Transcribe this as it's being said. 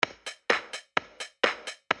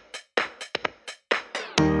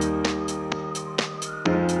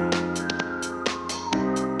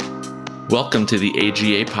Welcome to the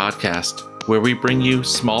AGA podcast, where we bring you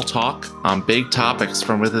small talk on big topics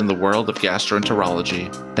from within the world of gastroenterology.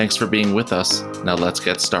 Thanks for being with us. Now let's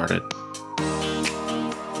get started.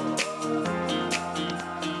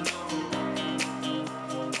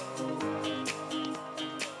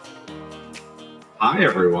 Hi,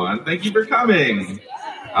 everyone. Thank you for coming.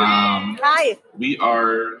 Hi. We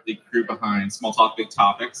are the crew behind Small Talk Big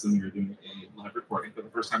Topics, and we're doing a live recording for the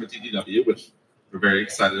first time at DDW, which we're very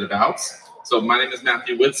excited about. So my name is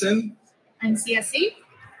Matthew Whitson. I'm CSC.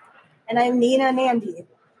 And I'm Nina Nandi.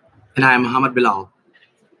 And I'm Mohammad Bilal.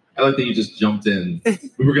 I like that you just jumped in.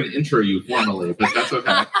 We were going to intro you formally, but that's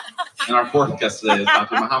okay. And our fourth guest today is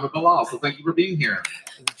Dr. Mohammad Bilal, so thank you for being here.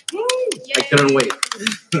 Yay. I couldn't wait.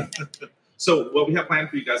 So what we have planned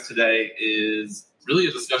for you guys today is really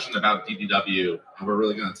a discussion about DDW, and we're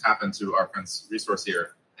really going to tap into our friend's resource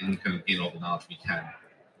here and kind of gain all the knowledge we can.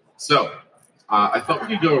 So I thought we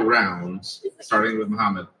could go around, starting with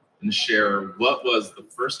Mohammad, and share what was the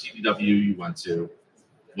first DDW you went to.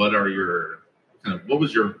 What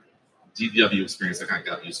was your DDW experience that kind of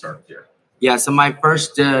got you started here? Yeah, so my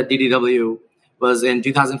first DDW was in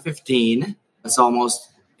 2015. That's almost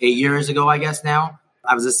 8 years ago, I guess now.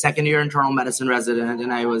 I was a second-year internal medicine resident,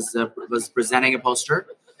 and I was presenting a poster.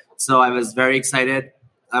 So I was very excited.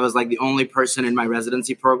 I was like the only person in my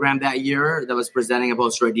residency program that year that was presenting a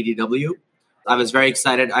poster at DDW. I was very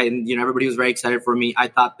excited. Everybody was very excited for me. I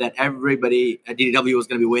thought that everybody at DDW was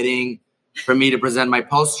going to be waiting for me to present my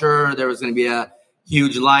poster. There was going to be a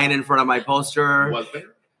huge line in front of my poster. Was there?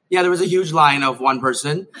 Yeah, there was a huge line of one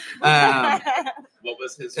person. What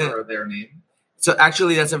was his or their name? So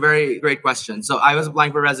actually, that's a very great question. So I was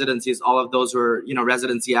applying for residencies. All of those were,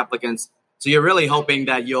 residency applicants. So you're really hoping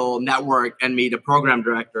that you'll network and meet a program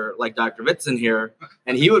director like Dr. Whitson here,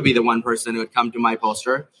 and he would be the one person who would come to my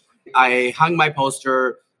poster. I hung my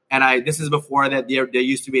poster, and this is before that there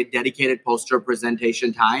used to be a dedicated poster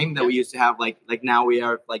presentation time that we used to have. Like now we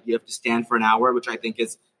are like you have to stand for an hour, which I think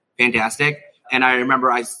is fantastic. And I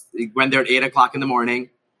remember I went there at 8:00 in the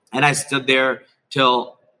morning, and I stood there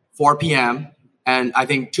till 4 p.m. And I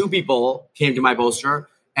think two people came to my poster,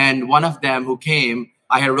 and one of them who came,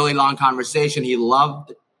 I had a really long conversation. He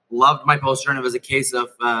loved my poster, and it was a case of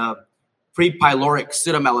pre-pyloric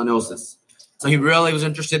pseudomelanosis. So he really was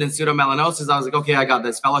interested in pseudomelanosis. I was like, okay, I got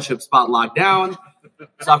this fellowship spot locked down.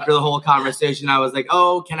 So after the whole conversation, I was like,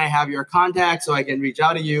 oh, can I have your contact so I can reach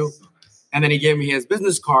out to you? And then he gave me his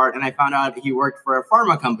business card, and I found out he worked for a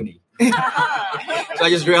pharma company. So I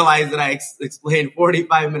just realized that I explained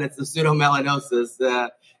 45 minutes of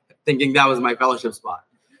pseudomelanosis, thinking that was my fellowship spot.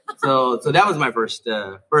 So that was my first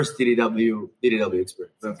DDW experience.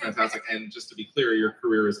 That's fantastic. And just to be clear, your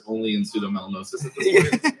career is only in pseudomelanosis at this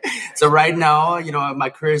point. So right now, my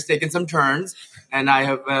career has taken some turns, and I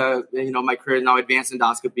have, my career is now advanced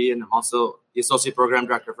endoscopy, and I'm also the associate program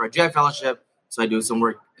director for a GI fellowship. So I do some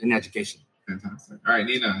work in education. Fantastic. All right,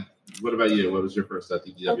 Nina, what about you? What was your first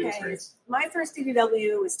DDW experience? My first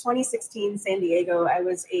DDW was 2016 San Diego. I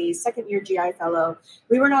was a second-year GI fellow.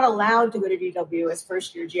 We were not allowed to go to DDW as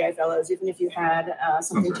first-year GI fellows, even if you had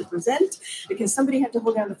something to present, because somebody had to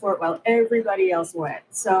hold down the fort while everybody else went.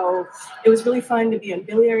 So it was really fun to be on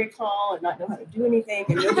biliary call and not know how to do anything,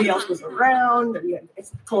 and nobody else was around, and you had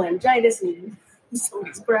cholangitis, and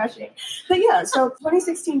somebody's crashing. But yeah, so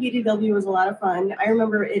 2016 DDW was a lot of fun. I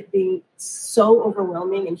remember it being so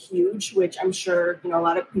overwhelming and huge, which I'm sure, a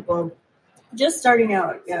lot of people just starting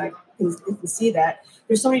out can see that.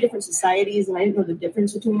 There's so many different societies, and I didn't know the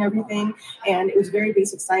difference between everything. And it was very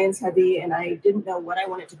basic science heavy, and I didn't know what I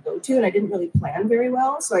wanted to go to, and I didn't really plan very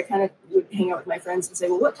well. So I kind of would hang out with my friends and say,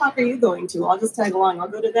 well, what talk are you going to? I'll just tag along. I'll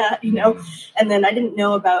go to that, And then I didn't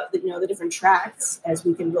know about the different tracks, as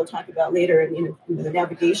we'll talk about later in the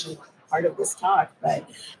navigation part of this talk. But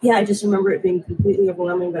yeah, I just remember it being completely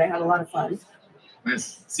overwhelming, but I had a lot of fun.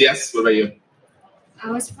 Nice. CS, what about you? I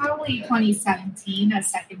was probably 2017, a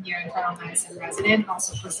second-year internal medicine resident,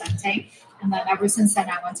 also presenting. And then ever since then,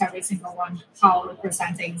 I went to every single one, followed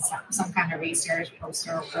presenting some kind of research,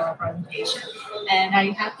 poster, or presentation. And I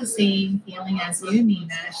had the same feeling as you,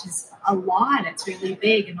 Nina. It's just a lot. It's really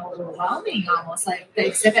big and overwhelming, almost. Like the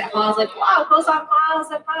exhibit hall is like, wow, it goes on miles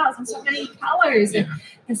and miles and so many colors and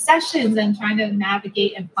the sessions and trying to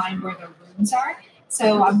navigate and find where the rooms are.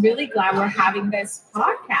 So I'm really glad we're having this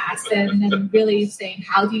podcast and really saying,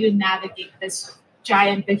 how do you navigate this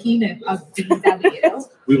giant behemoth of DW?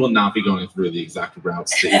 We will not be going through the exact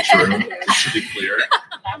routes to each room, just to be clear.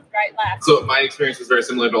 That's right, last. So my experience was very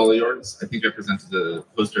similar to all of yours. I think I presented the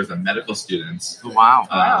poster as a medical student.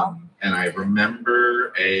 Wow. And I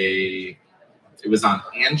remember it was on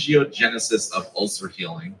angiogenesis of ulcer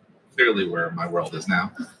healing. clearly where my world is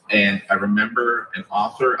now. And I remember an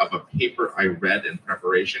author of a paper I read in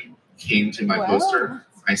preparation came to my poster.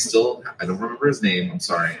 I don't remember his name. I'm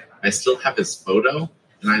sorry. I still have his photo.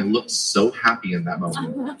 And I looked so happy in that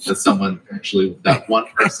moment that one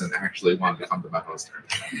person actually wanted to come to my poster.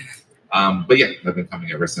 But yeah, I've been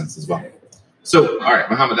coming ever since as well. So, all right,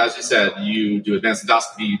 Mohammad, as you said, you do advanced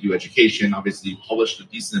endoscopy, you do education. Obviously, you published a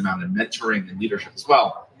decent amount in mentoring and leadership as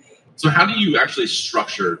well. So how do you actually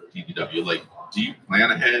structure DDW? Like, do you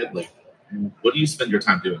plan ahead? Like, what do you spend your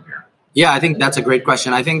time doing here? Yeah, I think that's a great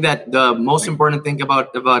question. I think that the most important thing about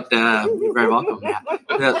you're very welcome,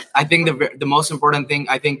 Matt. I think the most important thing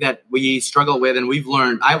I think that we struggle with,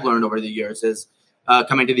 and I've learned over the years, is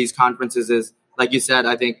coming to these conferences is, like you said,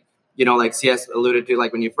 I think, like CS alluded to,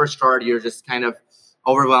 like when you first start, you're just kind of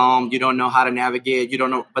overwhelmed. You don't know how to navigate. You don't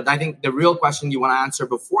know. But I think the real question you want to answer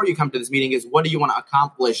before you come to this meeting is, what do you want to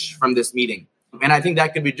accomplish from this meeting? And I think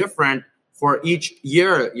that could be different for each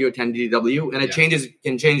year you attend DDW, and it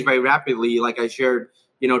can change very rapidly. Like I shared,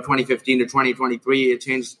 2015 to 2023, it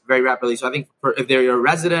changed very rapidly. So I think if you're a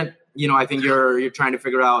resident, I think you're trying to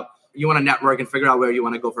figure out, you want to network and figure out where you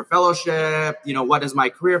want to go for fellowship. What does my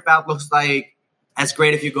career path looks like? That's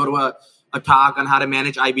great if you go to a talk on how to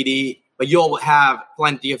manage IBD, but you'll have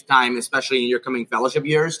plenty of time, especially in your coming fellowship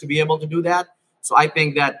years, to be able to do that. So I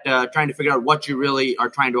think that trying to figure out what you really are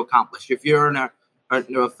trying to accomplish. If you're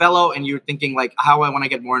a fellow and you're thinking like, how I want to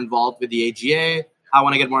get more involved with the AGA, how I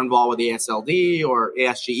want to get more involved with the ASLD or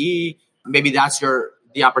ASGE, maybe that's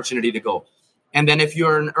the opportunity to go. And then if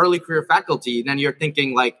you're an early career faculty, then you're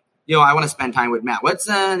thinking like, I want to spend time with Matt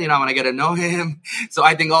Whitson, I want to get to know him. So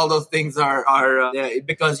I think all those things are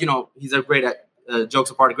because, he's a great, jokes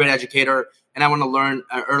apart, a great educator. And I want to learn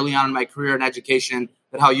early on in my career in education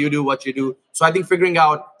that how you do what you do. So I think figuring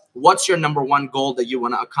out what's your number one goal that you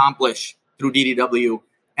want to accomplish through DDW,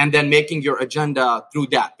 and then making your agenda through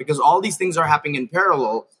that, because all these things are happening in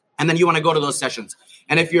parallel, and then you want to go to those sessions.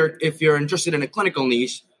 And if you're interested in a clinical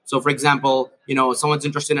niche, so for example, someone's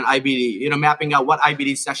interested in IBD, mapping out what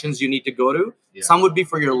IBD sessions you need to go to. Yeah. Some would be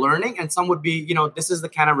for your learning, and some would be, this is the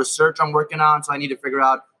kind of research I'm working on, so I need to figure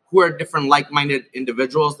out who are different like-minded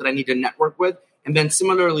individuals that I need to network with, and then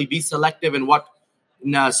similarly be selective in what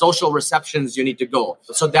social receptions you need to go.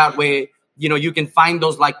 So that way, you can find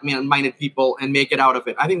those like-minded people and make it out of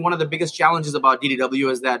it. I think one of the biggest challenges about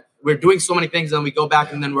DDW is that we're doing so many things and we go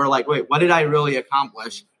back and then we're like, wait, what did I really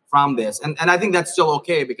accomplish from this? And I think that's still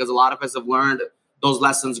okay, because a lot of us have learned those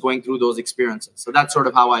lessons going through those experiences. So that's sort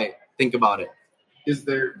of how I think about it. Is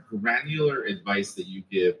there granular advice that you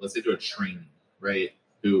give, let's say to a trainee, right,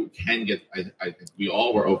 who can get, I think we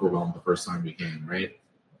all were overwhelmed the first time we came, right?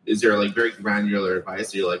 Is there like very granular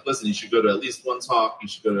advice? You're like, listen, you should go to at least one talk, you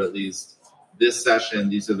should go to at least this session,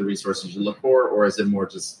 these are the resources you look for, or is it more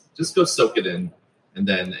just go soak it in and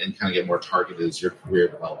kind of get more targeted as your career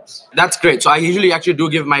develops? That's great. So I usually actually do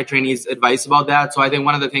give my trainees advice about that. So I think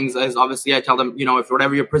one of the things is, obviously I tell them, if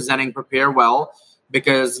whatever you're presenting, prepare well,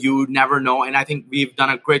 because you never know. And I think we've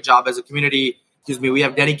done a great job as a community. We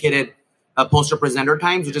have dedicated poster presenter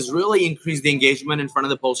times, which has really increased the engagement in front of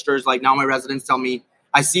the posters. Like now my residents tell me,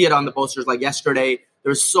 I see it on the posters, like yesterday,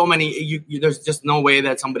 there's so many, there's just no way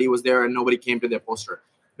that somebody was there and nobody came to their poster,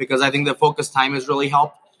 because I think the focus time has really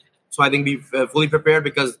helped. So I think be fully prepared,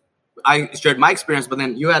 because I shared my experience, but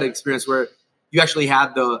then you had an experience where you actually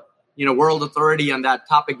had the, world authority on that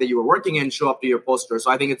topic that you were working in show up to your poster. So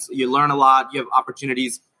I think you learn a lot, you have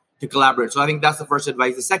opportunities to collaborate. So I think that's the first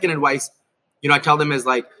advice. The second advice, I tell them is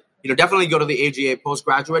like, definitely go to the AGA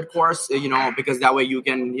postgraduate course, because that way you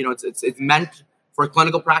can, it's meant for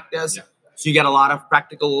clinical practice. Yeah. So you get a lot of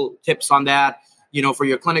practical tips on that, for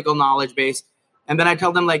your clinical knowledge base. And then I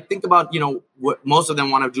tell them, like, think about, what most of them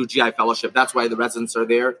want to do GI fellowship. That's why the residents are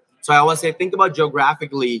there. So I always say, think about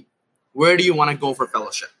geographically, where do you want to go for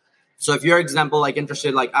fellowship? So if you're, example, like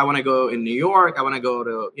interested, like I want to go in New York, I want to go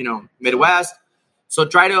to, Midwest. So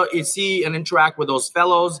try to see and interact with those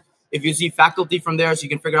fellows. If you see faculty from there, so you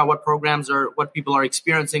can figure out what programs or what people are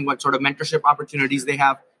experiencing, what sort of mentorship opportunities they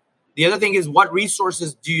have. The other thing is, what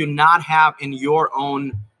resources do you not have in your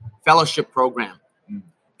own fellowship program?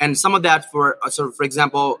 And some of that for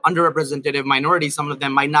example, underrepresented minorities, some of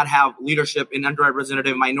them might not have leadership in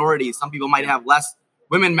underrepresented minorities. Some people might have less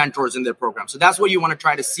women mentors in their program. So that's what you want to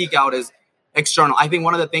try to seek out is external. I think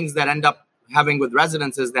one of the things that end up having with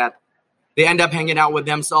residents is that they end up hanging out with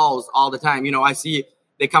themselves all the time. I see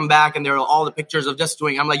they come back and there are all the pictures of just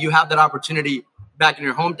doing, I'm like, you have that opportunity back in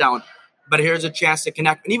your hometown, but here's a chance to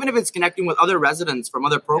connect. And even if it's connecting with other residents from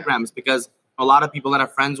other programs, because a lot of people that I'm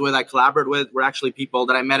friends with, I collaborate with, were actually people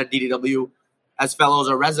that I met at DDW as fellows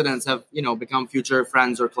or residents have, become future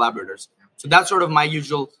friends or collaborators. So that's sort of my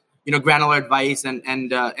usual, granular advice and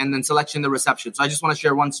then selection the reception. So I just want to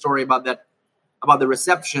share one story about the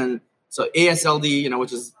reception. So ASLD,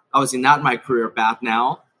 which is obviously not my career path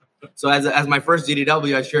now. So as my first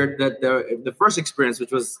DDW, I shared that the first experience,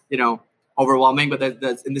 which was, overwhelming, but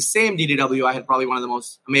in the same DDW, I had probably one of the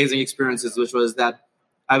most amazing experiences, which was that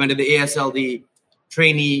I went to the ASLD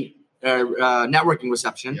trainee networking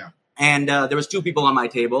reception, and there was two people on my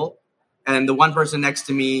table, and the one person next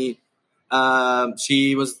to me,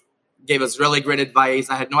 gave us really great advice.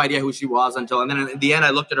 I had no idea who she was and then at the end,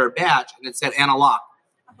 I looked at her badge and it said Anna Locke,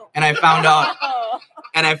 and I found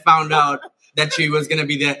out that she was going to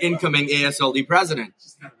be the incoming ASLD president.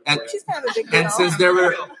 She's kind of a big deal.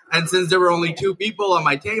 And since there were only two people on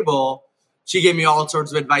my table, she gave me all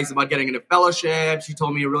sorts of advice about getting into fellowship. She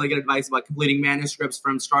told me really good advice about completing manuscripts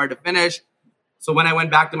from start to finish. So when I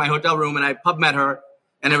went back to my hotel room and I PubMed her,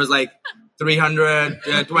 and it was like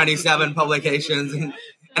 327 publications, and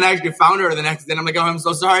I actually found her the next day. And I'm like, oh, I'm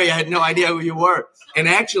so sorry. I had no idea who you were. And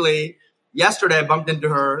actually, yesterday I bumped into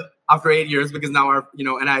her after 8 years because now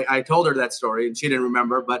and I told her that story and she didn't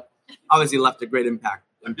remember, but obviously left a great impact.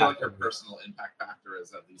 I feel like her personal impact factor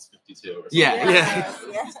is at least 52 or something. Yeah.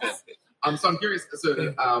 So I'm curious. So that's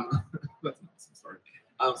an awesome story.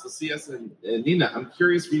 So CS and Nina, I'm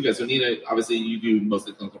curious for you guys. So Nina, obviously you do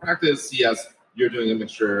mostly clinical practice. CS, you're doing a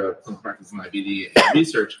mixture of clinical practice and IBD and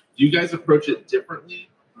research. Do you guys approach it differently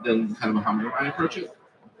than kind of Mohammad and I approach it?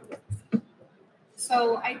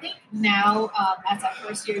 So I think now, as a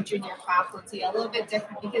first-year junior faculty, a little bit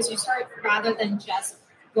different because you start, rather than just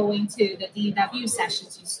going to the DW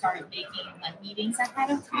sessions, you start making meetings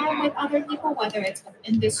ahead of time with other people, whether it's with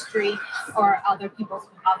industry or other people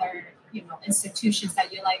from other institutions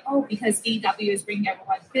that you're like, oh, because DW is bringing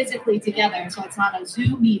everyone physically together, so it's not a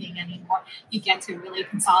Zoom meeting anymore. You get to really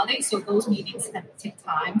consolidate. So those meetings can take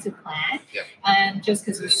time to plan, and just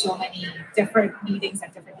because there's so many different meetings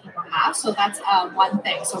that different people have. So that's one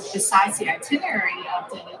thing. So besides the itinerary of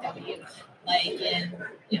DW, like in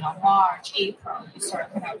March, April, you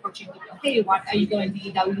start kind of approaching people. Hey, are you going to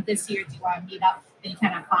DW this year? Do you want to meet up? And you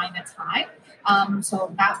kind of find the time.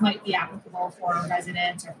 So that might be applicable for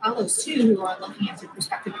residents or fellows too, who are looking into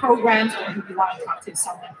prospective programs, or who you want to talk to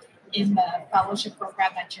someone in the fellowship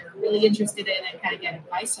program that you're really interested in and kind of get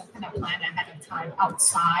advice. So kind of plan ahead of time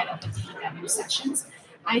outside of the DW sessions.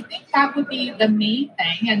 I think that would be the main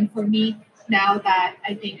thing. And for me, now that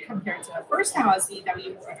I think compared to the first time I was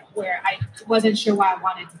DW, where I wasn't sure what I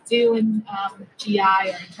wanted to do in GI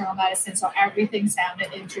or internal medicine, so everything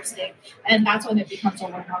sounded interesting, and that's when it becomes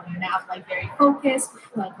overwhelming. Now, like very focused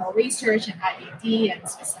clinical research and IBD, and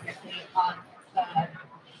specifically on the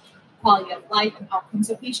quality of life and outcomes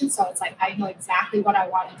of patients. So it's like I know exactly what I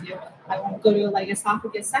want to do. I won't go to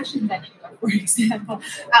esophagus sessions anymore, for example.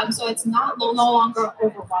 So it's no longer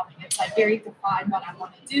overwhelming. It's very defined what I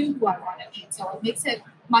want to do, who I want to be. So it makes it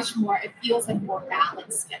much more. It feels like more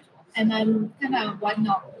balanced schedule. And then kind of one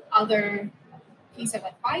other piece of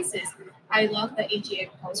advice is I love the AGA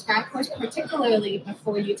postgrad course, particularly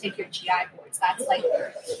before you take your GI boards. That's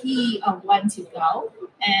key of when to go.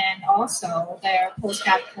 And also their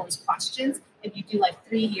postgrad course questions. If you do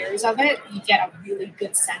 3 years of it, you get a really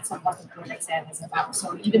good sense of what the board exam is about.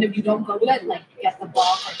 So even if you don't go to it, get the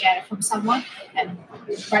bulk or get it from someone, and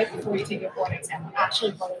right before you take your board exam,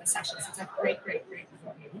 actually go to the sessions. It's a great program.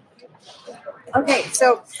 Okay,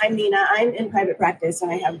 so I'm Nina. I'm in private practice,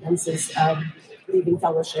 and I have been since leaving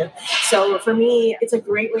fellowship. So for me, it's a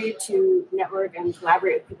great way to network and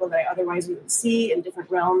collaborate with people that I otherwise wouldn't see in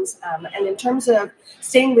different realms. And in terms of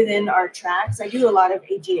staying within our tracks, I do a lot of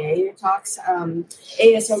AGA talks,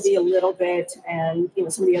 ASLD a little bit, and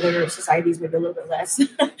some of the other societies maybe a little bit less.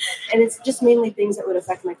 And it's just mainly things that would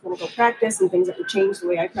affect my clinical practice and things that would change the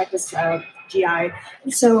way I practice GI.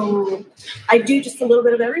 So I do just a little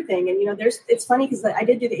bit of everything. And, it's funny because I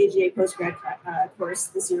did do the AGA postgrad course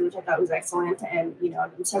this year, which I thought was excellent. And,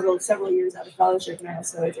 I'm several years out of fellowship now,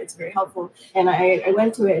 so it's very helpful. And I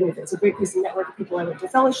went to it, and it's a great piece of network of people I went to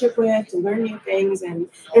fellowship with to learn new things. And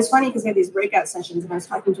it's funny because I had these breakout sessions, and I was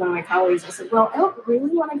talking to one of my colleagues. I said, well, I don't really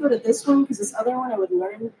want to go to this one because this other one I would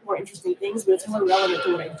learn more interesting things, but it's more relevant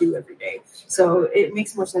to what I do every day. So it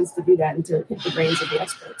makes more sense to do that and to pick the brains of the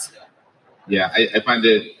experts. Yeah, I find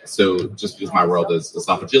it, so just because my world is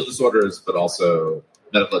esophageal disorders, but also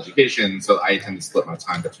medical education, so I tend to split my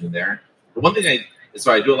time between there. But one thing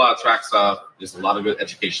I do a lot of track stuff. There's a lot of good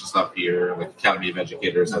education stuff here. Like Academy of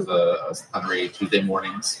Educators has a plenary Tuesday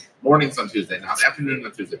mornings on Tuesday, not afternoon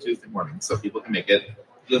on Tuesday morning, so people can make it.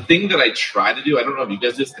 the thing that I try to do, I don't know if you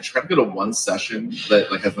guys do this, I try to go to one session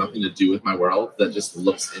that like has nothing to do with my world that just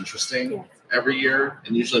looks interesting every year.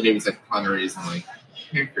 And usually maybe it's like pulmonaries and like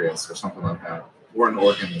pancreas or something like that. Or an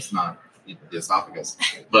organ that's not the esophagus.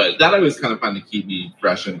 But that I always kind of find to keep me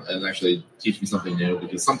fresh and actually teach me something new,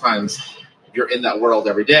 because sometimes if you're in that world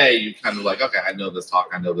every day, you kind of like, okay, I know this talk,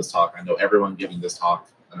 I know everyone giving this talk,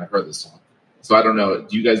 and I've heard this talk. So I don't know,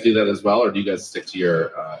 do you guys do that as well, or do you guys stick to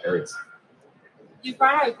your areas? You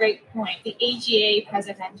brought up a great point. The AGA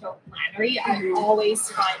Presidential Plenary, I always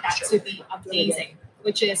find that to be amazing,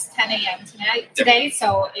 which is 10 a.m. today.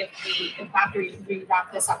 So if after we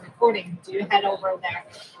wrap this up recording, do head over there.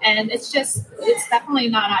 And it's definitely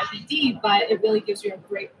not IBD, but it really gives you a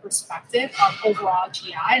great perspective of overall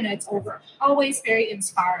GI, and it's always very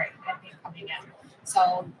inspiring when you're coming in.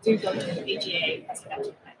 So do go to the AGA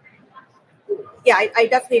Presidential Plenary. Yeah, I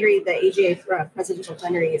definitely agree. The AGA Presidential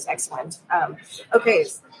Plenary is excellent. Okay,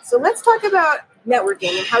 so let's talk about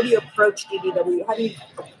networking and how do you approach DDW? How do you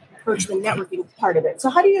approach the networking part of it? So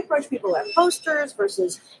how do you approach people at posters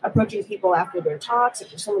versus approaching people after their talks? If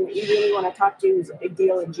there's someone that you really want to talk to who's a big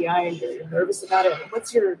deal in GI and you're nervous about it,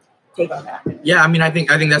 what's your take on that? Yeah, I mean, I think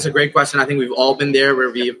that's a great question. I think we've all been there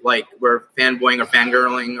where we're fanboying or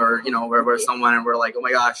fangirling, or we're someone and we're like, oh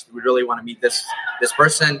my gosh, we really want to meet this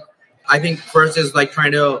person. I think first is like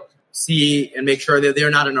trying to see and make sure that they're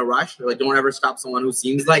not in a rush. Like, don't ever stop someone who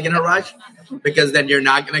seems like in a rush, because then you're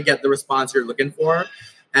not going to get the response you're looking for,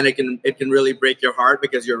 and it can really break your heart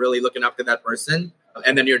because you're really looking up to that person,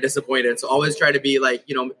 and then you're disappointed. So always try to be like,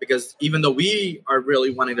 because even though we are really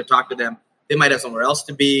wanting to talk to them, they might have somewhere else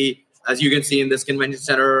to be. As you can see in this convention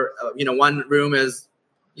center, one room is,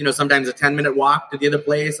 sometimes a 10-minute walk to the other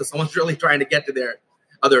place. So someone's really trying to get to their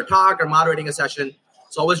other talk or moderating a session.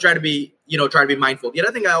 So always try to be mindful. The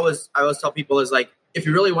other thing I always tell people is, like, if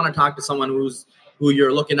you really want to talk to someone who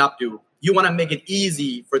you're looking up to, you want to make it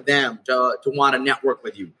easy for them to want to network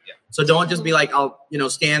with you. Yeah. So don't just be like, I'll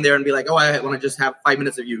stand there and be like, oh, I want to just have 5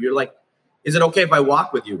 minutes of you. You're like, is it okay if I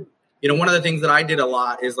walk with you? One of the things that I did a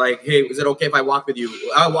lot is like, hey, is it okay if I walk with you?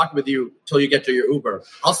 I'll walk with you till you get to your Uber.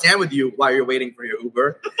 I'll stand with you while you're waiting for your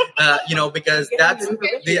Uber, because that's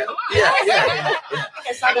yeah.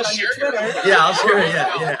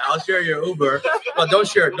 I'll share your Uber. Well,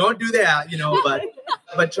 don't do that,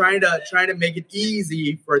 but trying to make it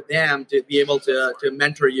easy for them to be able to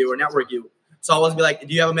mentor you or network you. So I'll always be like,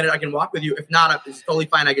 do you have a minute I can walk with you? If not, it's totally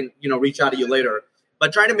fine. I can, reach out to you later.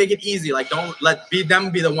 But try to make it easy. Like, don't let them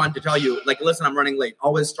be the one to tell you, like, listen, I'm running late.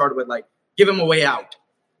 Always start with, like, give them a way out,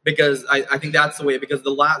 because I think that's the way. Because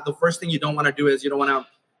the first thing you don't want to do is you don't want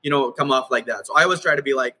to, come off like that. So I always try to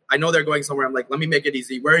be like, I know they're going somewhere. I'm like, let me make it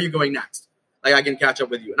easy. Where are you going next? Like, I can catch up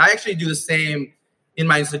with you. And I actually do the same in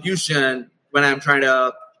my institution when I'm trying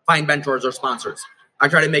to find mentors or sponsors. I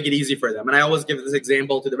try to make it easy for them. And I always give this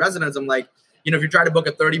example to the residents. I'm like, if you try to book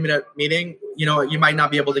a 30-minute meeting, you might not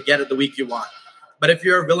be able to get it the week you want. But if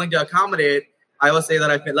you're willing to accommodate, I always say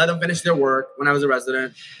that I let them finish their work when I was a now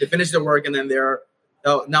they finish their work, and then now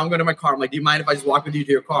I'm going to my car. I'm like, do you mind if I just walk with you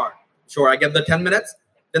to your car? Sure. I get the 10 minutes.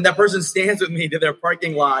 Then that person stands with me to their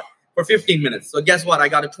parking lot for 15 minutes. So guess what? I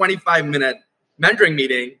got a 25-minute mentoring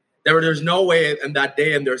meeting that there's no way in that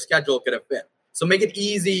day in their schedule could have fit. So make it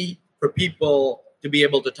easy for people to be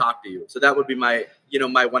able to talk to you. So that would be my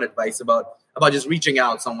one advice about just reaching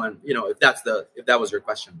out someone, if that was your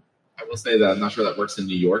question. I will say that I'm not sure that works in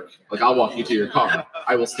New York. Like, I'll walk you to your car.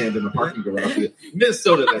 I will stand in the parking garage.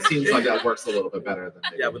 Minnesota, that seems like that works a little bit better than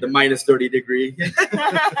with the minus 30 degree.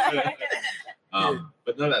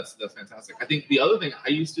 But no, that's fantastic. I think the other thing I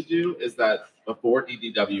used to do is that before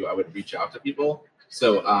DDW, I would reach out to people.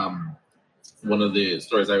 So one of the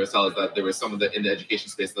stories I always tell is that there was someone in the education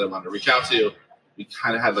space that I wanted to reach out to. We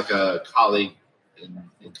kind of had like a colleague in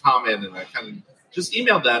common, and I kind of just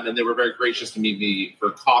emailed them, and they were very gracious to meet me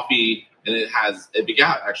for coffee. And it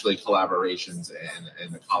begat actually collaborations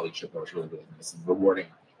and a colleagueship that was really, really nice and rewarding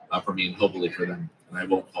for me, and hopefully for them. And I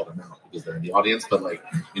won't call them out because they're in the audience, but for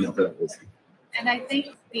that reason. And I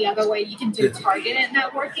think the other way you can do targeted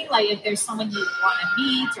networking, like if there's someone you want to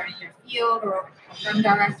meet or in your field or a program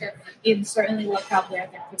director, you can certainly look up where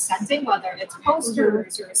they're presenting, whether it's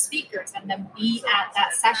posters or speakers, and then be at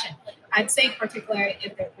that session. I'd say particularly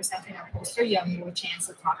if they're presenting a poster, you have more chance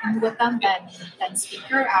of talking with them than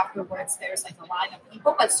speaker. Afterwards, there's like a line of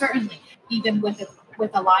people, but certainly even with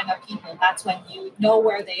a line of people, that's when you know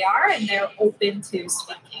where they are and they're open to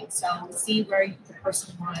speaking. So see where the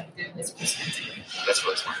person you want to do is presenting. That's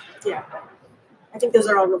really smart. Yeah. I think those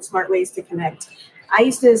are all real smart ways to connect. I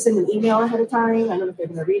used to send an email ahead of time. I don't know if they're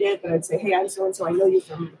going to read it, but I'd say, hey, I'm so-and-so. I know you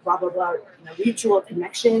from blah, blah, blah, mutual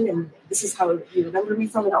connection. And this is how you remember me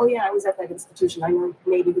from. And, oh, yeah, I was at that institution. I know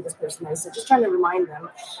maybe who this person is. So just trying to remind them.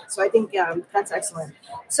 So I think that's excellent.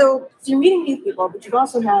 So you're meeting new people, but you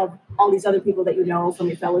also have all these other people that you know from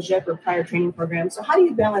your fellowship or prior training program. So how do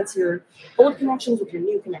you balance your old connections with your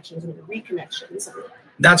new connections and the reconnections?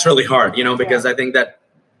 That's really hard, because I think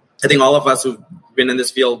all of us who've been in this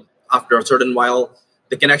field after a certain while,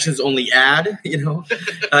 the connections only add,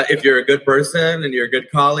 if you're a good person and you're a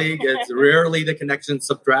good colleague, it's rarely the connections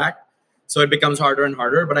subtract. So it becomes harder and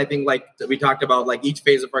harder. But I think like we talked about, like each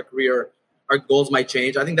phase of our career, our goals might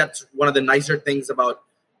change. I think that's one of the nicer things about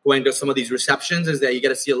going to some of these receptions is that you get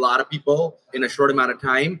to see a lot of people in a short amount of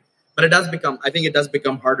time. But it does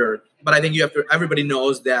become harder. But I think everybody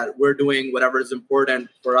knows that we're doing whatever is important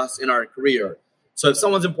for us in our career. So if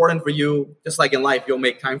someone's important for you, just like in life, you'll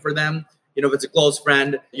make time for them. If it's a close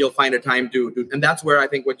friend, you'll find a time to, and that's where I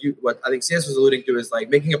think what I think CS was alluding to is like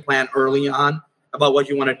making a plan early on about what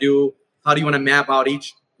you want to do. How do you want to map out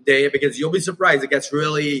each day? Because you'll be surprised. It gets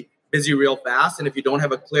really busy real fast. And if you don't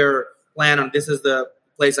have a clear plan on this is the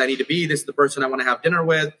place I need to be, this is the person I want to have dinner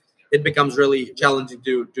with, it becomes really challenging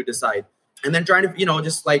to decide. And then trying to,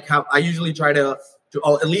 just like how I usually try to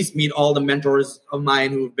at least meet all the mentors of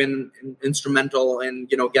mine who've been instrumental in,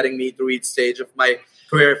 getting me through each stage of my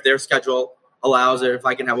career, if their schedule allows, or if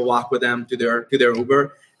I can have a walk with them to their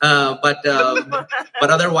Uber. But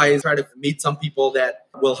otherwise, try to meet some people that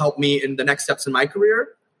will help me in the next steps in my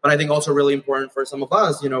career. But I think also really important for some of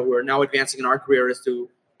us, who are now advancing in our career is to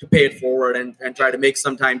pay it forward and try to make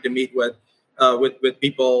some time to meet with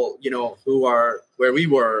people, who are where we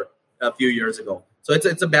were a few years ago. So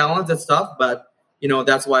it's a balance. It's tough, but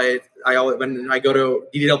that's why when I go to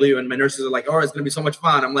DDW and my nurses are like, "Oh, it's going to be so much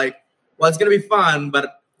fun." I'm like, "Well, it's going to be fun,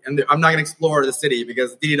 but I'm not going to explore the city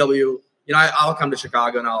because DDW. I'll come to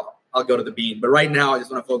Chicago and I'll go to the Bean, but right now I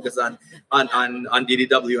just want to focus on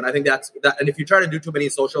DDW." And I think that's that. And if you try to do too many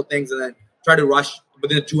social things and then try to rush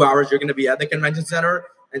within 2 hours, you're going to be at the convention center,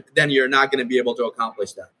 and then you're not going to be able to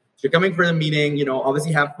accomplish that. So you're coming for the meeting,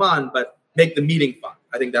 obviously have fun, but make the meeting fun.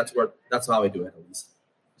 I think that's how I do it, at least.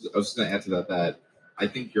 I was just going to add to that I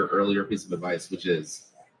think your earlier piece of advice, which is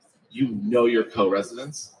your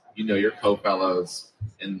co-residents, your co-fellows,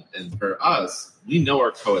 and for us, we know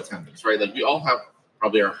our co-attendants, right? Like we all have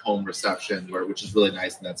probably our home reception, which is really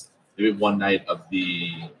nice, and that's maybe one night of the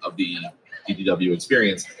DDW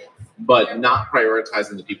experience, but not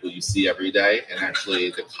prioritizing the people you see every day and actually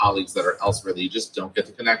the colleagues that are elsewhere that you just don't get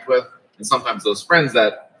to connect with. And sometimes those friends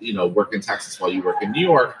that, work in Texas while you work in New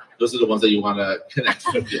York, those are the ones that you want to connect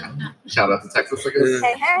with. Yeah. Shout out to Texas, I guess.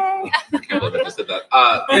 Hey. I can't believe I just did that.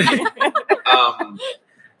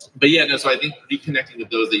 But yeah, no, so I think reconnecting with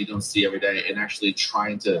those that you don't see every day and actually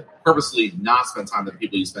trying to purposely not spend time with the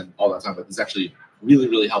people you spend all that time with is actually really,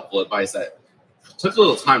 really helpful advice that took a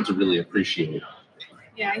little time to really appreciate.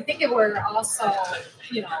 Yeah, I think it were also,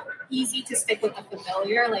 easy to stick with the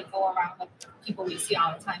familiar, like go around with people we see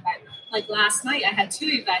all the time. But like last night, I had 2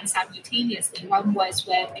 events simultaneously. One was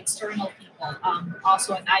with external people,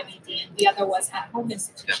 also an IBD, and the other was at home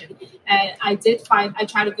institution. Yeah. And I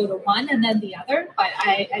tried to go to one and then the other, but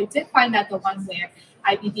I did find that the one where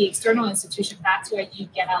IBD external institution, that's where you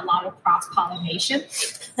get a lot of cross-pollination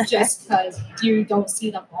just because you don't see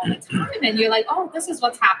them all the time. And you're like, oh, this is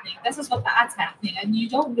what's happening. This is that's happening. And you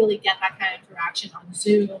don't really get that kind of interaction on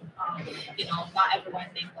Zoom, not everyone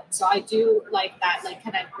in England. So I do like that, like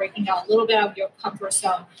kind of breaking out a little bit of your comfort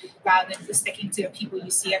zone rather than just sticking to the people you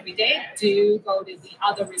see every day. Do go to the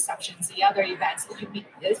other receptions, the other events that you meet.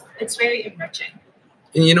 It's very enriching.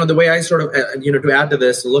 And, the way I sort of, to add to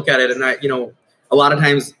this, look at it, and a lot of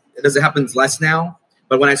times it happens less now,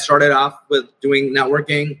 but when I started off with doing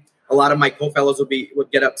networking, a lot of my co-fellows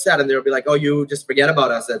would get upset and they would be like, "Oh, you just forget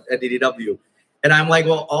about us at DDW." And I'm like,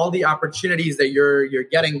 well, all the opportunities that you're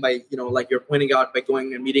getting by, like you're pointing out by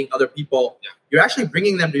going and meeting other people, you're actually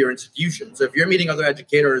bringing them to your institution. So if you're meeting other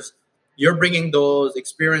educators, you're bringing those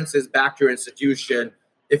experiences back to your institution.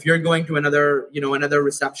 If you're going to another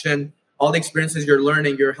reception, all the experiences you're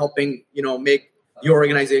learning, you're helping, make your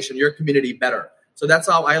organization, your community better. So that's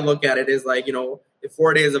how I look at it is like, if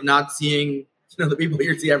 4 days of not seeing, the people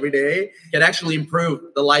you see every day can actually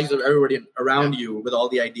improve the lives of everybody around you with all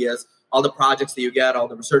the ideas, all the projects that you get, all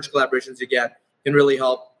the research collaborations you get can really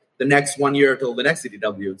help the next 1 year till the next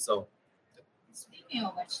DDW. So speaking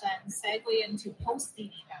of which, then segue into post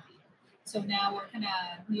DDW. So now we're kind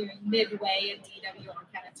of nearing midway in DDW, or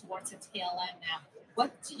kind of towards the tail end now.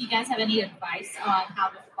 what do you guys have any advice on how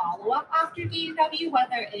to follow up after DDW,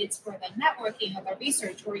 whether it's for the networking or the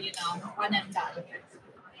research or, one and done?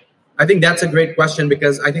 I think that's a great question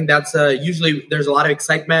because I think that's usually there's a lot of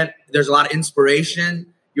excitement. There's a lot of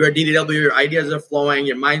inspiration. You're at DDW, your ideas are flowing,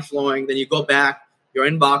 your mind's flowing. Then you go back, your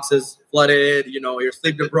inbox is flooded, you're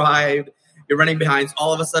sleep deprived, you're running behind. So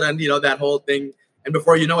all of a sudden, that whole thing. And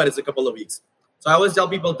before you know it, it's a couple of weeks. So I always tell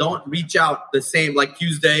people don't reach out the same like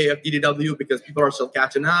Tuesday of DDW because people are still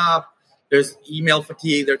catching up. There's email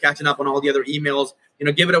fatigue. They're catching up on all the other emails.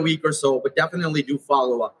 Give it a week or so, but definitely do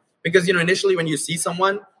follow up. Because, initially when you see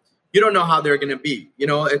someone, you don't know how they're going to be.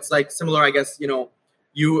 It's like similar, I guess,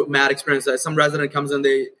 you, Matt, experience that some resident comes in,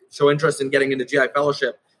 they show interest in getting into GI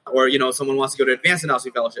fellowship or, someone wants to go to advanced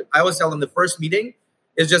endoscopy fellowship. I always tell them the first meeting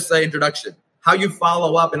is just the introduction. How you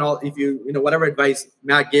follow up and all, if you, whatever advice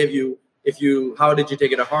Matt gave you, how did you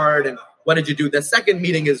take it to heart and what did you do? The second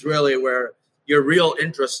meeting is really where your real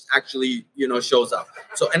interest actually, shows up.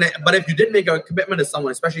 So, but if you did make a commitment to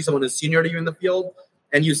someone, especially someone who's senior to you in the field,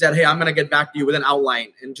 and you said, hey, I'm going to get back to you with an outline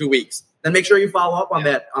in 2 weeks, then make sure you follow up on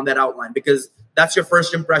that outline because that's your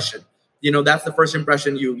first impression. That's the first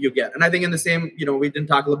impression you get. And I think in the same, we didn't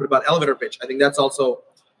talk a little bit about elevator pitch. I think that's also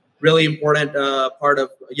really important part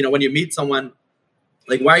of, when you meet someone,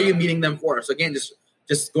 like, why are you meeting them for? So again,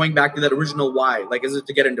 just going back to that original why, like, is it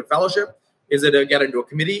to get into fellowship? Is it to get into a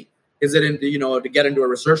committee? Is it into, to get into a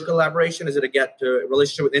research collaboration? Is it to get to a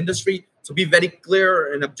relationship with industry? So be very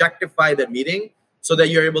clear and objectify that meeting so that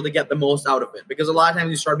you're able to get the most out of it. Because a lot of times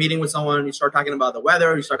you start meeting with someone, you start talking about the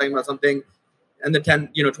weather, you start talking about something, and the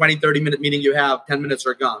 20, 30-minute meeting you have, 10 minutes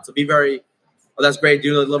are gone. So be very, oh, that's great,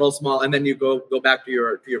 do a little small, and then you go back to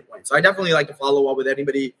your point. So I definitely like to follow up with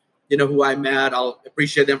anybody, who I met. I'll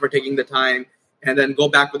appreciate them for taking the time, and then go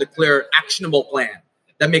back with a clear, actionable plan.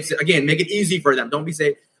 That makes it, again, make it easy for them. Don't be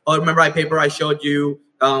say, oh, remember my paper I showed you,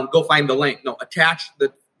 go find the link. No, attach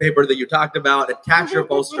the paper that you talked about, attach your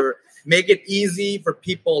poster, make it easy for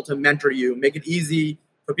people to mentor you, make it easy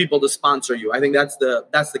for people to sponsor you. I think that's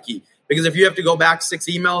the key. Because if you have to go back 6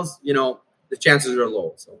 emails, the chances are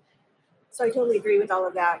low. So I totally agree with all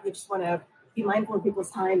of that. You just want to be mindful of people's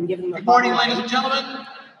time and give them a Good morning, ladies and gentlemen.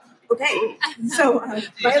 Okay. So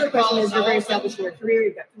my other question is, you're very established in your career.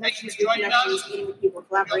 You've got connections, meeting with people,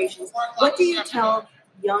 collaborations. What do you tell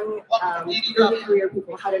young early career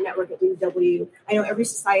people how to network at DDW? I know every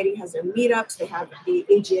society has their meetups. They have the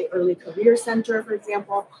AGA Early Career Center, for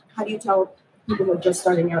example. How do you tell people who are just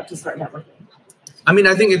starting out to start networking? I mean,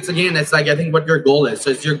 I think I think what your goal is.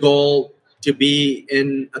 So is your goal to be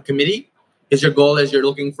in a committee? Is your goal as you're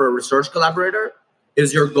looking for a research collaborator?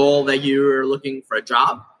 Is your goal that you're looking for a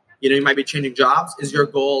job? You might be changing jobs. Is your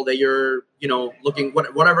goal that you're, looking,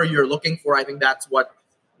 whatever you're looking for? I think that's what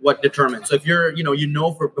determines. So if you're,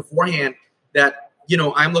 for beforehand that,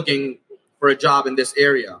 I'm looking for a job in this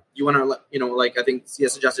area, you want to, like I think Sia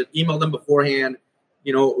suggested, email them beforehand,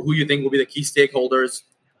 who you think will be the key stakeholders.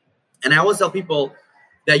 And I always tell people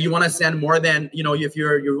that you want to send more than, if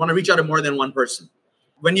you want to reach out to more than one person.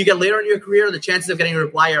 When you get later in your career, the chances of getting a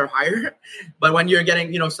reply are higher. But when you're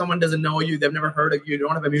getting, someone doesn't know you, they've never heard of you, you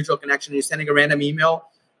don't have a mutual connection, you're sending a random email,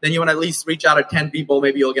 then you want to at least reach out to 10 people,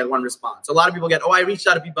 maybe you'll get one response. A lot of people get, I reached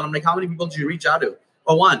out to people. I'm like, how many people did you reach out to?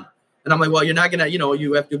 Oh, one. And I'm like, well, you're not going to,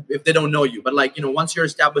 you have to, if they don't know you. But once you're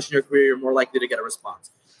established in your career, you're more likely to get a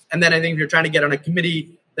response. And then I think if you're trying to get on a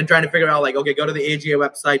committee, then trying to figure out okay, go to the AGA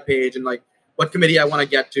website page and what committee I want to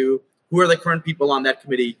get to, who are the current people on that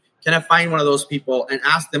committee? Can I find one of those people and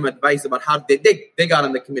ask them advice about how they got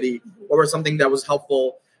on the committee, or was something that was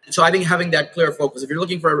helpful? So I think having that clear focus, if you're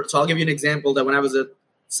looking for, so I'll give you an example that when I was a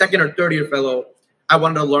second or third year fellow, I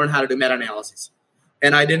wanted to learn how to do meta-analysis.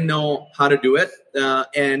 And I didn't know how to do it.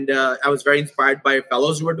 And I was very inspired by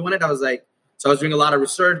fellows who were doing it. I was doing a lot of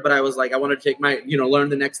research, but I was I wanted to take learn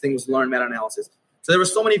the next thing was learn meta-analysis. So there were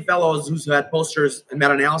so many fellows who had posters and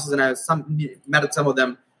meta-analysis, and I met some of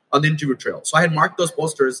them on the interview trail. So I had marked those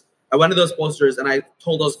posters. I went to those posters and I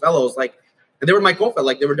told those fellows, and they were my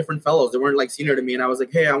co-fellows, they were different fellows. They weren't senior to me. And I was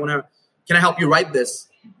like, hey, can I help you write this?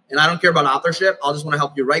 And I don't care about authorship. I'll just want to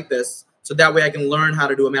help you write this. So that way I can learn how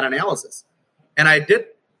to do a meta-analysis. And I did.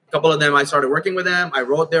 A couple of them, I started working with them. I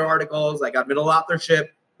wrote their articles. I got middle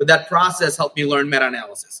authorship. But that process helped me learn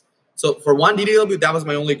meta-analysis. So for one DDW, that was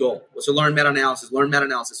my only goal, was to learn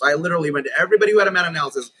meta-analysis. So I literally went to everybody who had a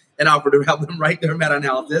meta-analysis and offered to help them write their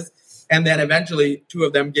meta-analysis. And then eventually 2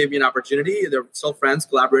 of them gave me an opportunity. They're still friends,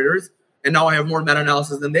 collaborators. And now I have more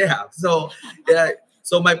meta-analysis than they have. So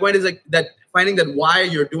my point is that finding that why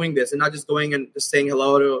you're doing this and not just going and just saying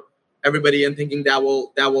hello to everybody and thinking that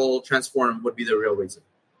will transform would be the real reason.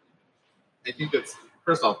 I think that's,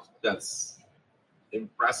 first off, that's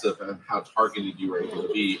impressive at how targeted you were able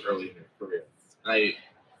to be early in your career. And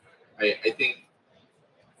I think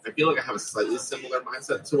I feel like I have a slightly similar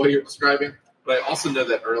mindset to what you're describing, but I also know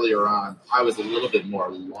that earlier on I was a little bit more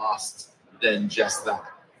lost than just that.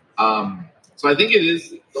 So I think it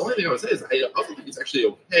is, the only thing I would say is I also think it's actually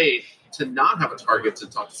okay to not have a target to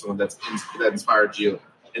talk to someone that inspired you.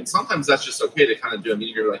 And sometimes that's just okay to kind of do a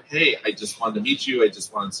meeting. You're like, hey, I just wanted to meet you. I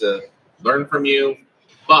just wanted to learn from you.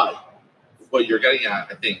 But what you're getting at,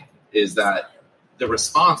 I think, is that the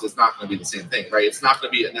response is not going to be the same thing, right? It's not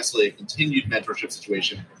going to be necessarily a continued mentorship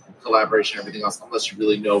situation, collaboration, everything else, unless you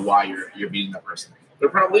really know why you're meeting that person. But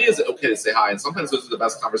it probably is okay to say hi. And sometimes those are the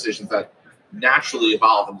best conversations that naturally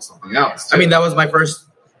evolve into something else, too. I mean, that was my first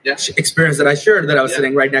experience that I shared, that I was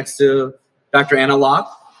sitting right next to Dr. Anna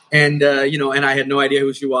Locke. And, and I had no idea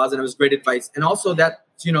who she was, and it was great advice. And also that,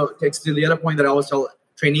 takes to the other point that I always tell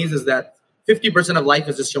trainees is that 50% of life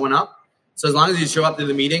is just showing up. So as long as you show up to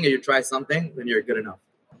the meeting and you try something, then you're good enough.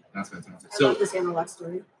 That's fantastic. I love this Anna Locke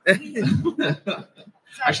story.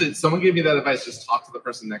 Actually, someone gave me that advice. Just talk to the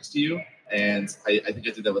person next to you. And I think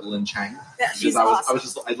I did that with Lynn Chang. Yeah, she's I looked, I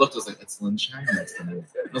was like, it's Lynn Chang next to me. And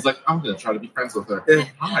I was like, I'm going to try to be friends with her.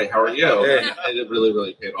 Hi, how are you? And it really,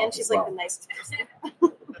 really paid off. And she's like the nicest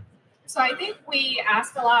person. So I think we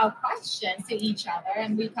asked a lot of questions to each other,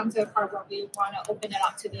 and we come to a part where we want to open it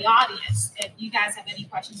up to the audience. If you guys have any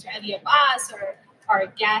questions for any of us or our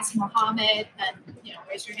guest, Mohammad, then,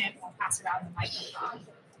 raise your hand and we'll pass around the microphone.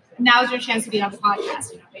 Now is your chance to be on the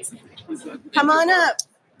podcast, basically. Come on up.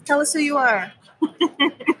 Tell us who you are.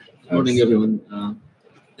 Good morning, everyone.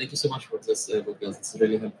 Thank you so much for this podcast. It's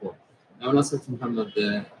really helpful. I'm Nasser from Mohammed.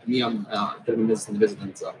 I'm internal medicine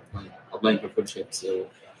resident applying for fellowship. So,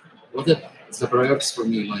 what are the priorities for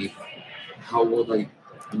me? Like, how would I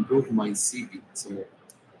improve my CV? So,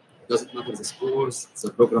 does it matter the scores, the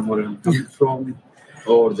program where I'm coming from,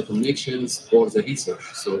 or the connections, or the research?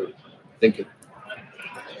 So, thank you.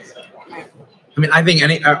 I mean, I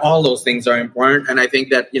think all those things are important. And I think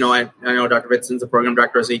that, I know Dr. Whitson's a program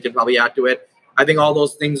director, so he can probably add to it. I think all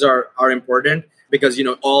those things are important because,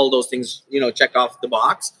 all those things, check off the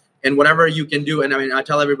box. And whatever you can do, and I mean, I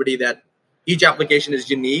tell everybody that each application is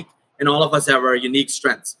unique and all of us have our unique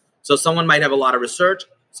strengths. So someone might have a lot of research.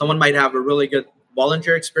 Someone might have a really good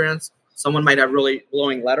volunteer experience. Someone might have really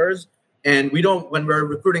glowing letters. And when we're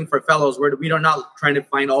recruiting for fellows, we're not trying to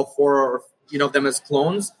find all four of them as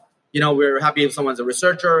clones. We're happy if someone's a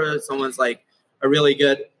researcher, someone's like a really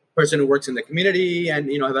good person who works in the community and,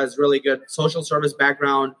 has really good social service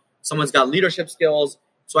background. Someone's got leadership skills.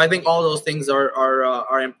 So I think all those things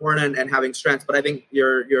are important and having strengths. But I think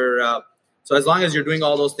so as long as you're doing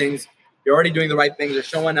all those things, you're already doing the right things, you're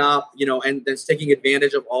showing up, and then taking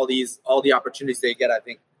advantage of all the opportunities they get. I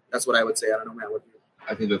think that's what I would say. I don't know, Matt, what you?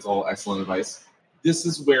 I think that's all excellent advice. This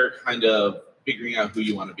is where kind of figuring out who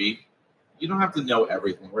you want to be. You don't have to know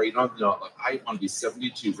everything, right? You don't have to know, like, I want to be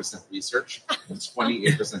 72% research and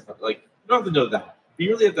 28%. Like, you don't have to know that. But you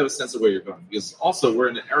really have to have a sense of where you're going. Because also, we're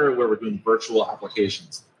in an era where we're doing virtual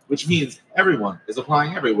applications, which means everyone is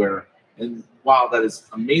applying everywhere. And while that is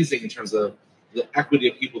amazing in terms of the equity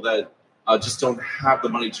of people that just don't have the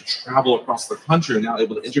money to travel across the country and now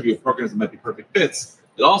able to interview programs that might be perfect fits,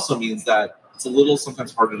 it also means that it's a little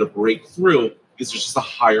sometimes harder to break through because there's just a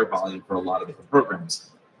higher volume for a lot of different programs.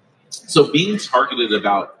 So being targeted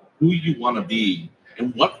about who you want to be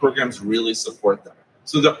and what programs really support that.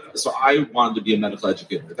 So I wanted to be a medical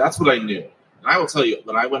educator. That's what I knew. And I will tell you,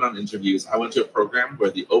 when I went on interviews, I went to a program where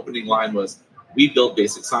the opening line was, we build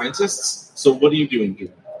basic scientists. So what are you doing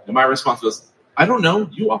here? And my response was, I don't know.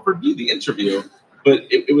 You offered me the interview. But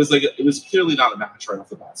it was clearly not a match right off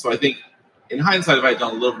the bat. So I think in hindsight, if I had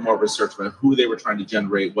done a little more research about who they were trying to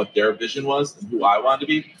generate, what their vision was, and who I wanted to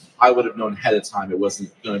be, I would have known ahead of time it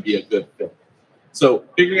wasn't going to be a good fit. So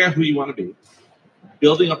figuring out who you want to be,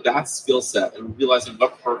 building up that skill set and realizing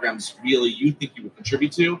what programs really you think you would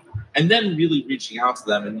contribute to, and then really reaching out to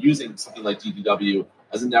them and using something like DDW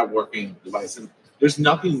as a networking device. And there's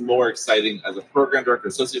nothing more exciting as a program director,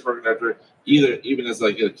 associate program director, even as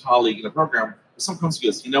like a colleague in a program, someone comes to you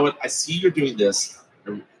and goes, you know what, I see you're doing this.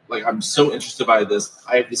 Like, I'm so interested by this.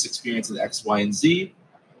 I have this experience in X, Y, and Z.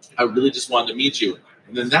 I really just wanted to meet you.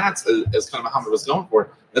 And then that's, as kind of Mohammad was going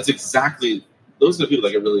for, that's exactly, those are the people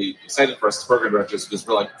that get really excited for us as program directors because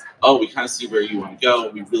we're like, oh, we kind of see where you want to go.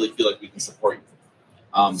 We really feel like we can support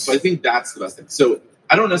you. So I think that's the best thing. So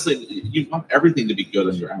I don't necessarily, you want everything to be good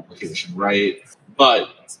on your application, right?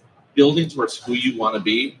 But building towards who you want to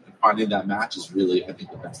be and finding that match is really, I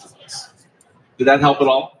think, the best advice. Did that help at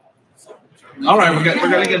all? All right, we're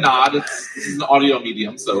getting a nod. This is an audio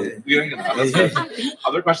medium, so we're getting a nod. That's good.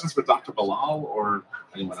 Other questions for Dr. Bilal or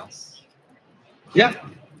anyone else? Yeah.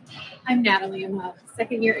 I'm Natalie. I'm a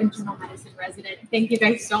second-year internal medicine resident. Thank you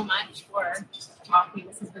guys so much for talking.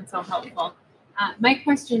 This has been so helpful. My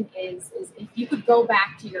question is if you could go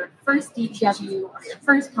back to your first DPW or your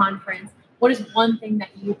first conference, what is one thing that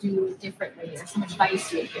you do differently or some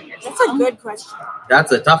advice you would give yourself? That's a good question.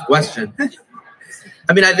 That's a tough question.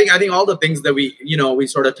 I mean, I think all the things that we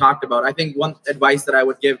sort of talked about. I think one advice that I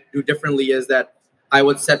would do differently is that I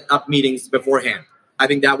would set up meetings beforehand. I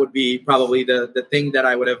think that would be probably the thing that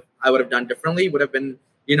I would have done differently. Would have been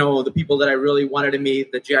the people that I really wanted to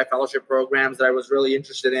meet, the GI fellowship programs that I was really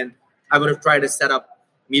interested in. I would have tried to set up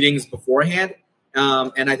meetings beforehand.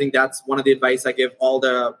 And I think that's one of the advice I give all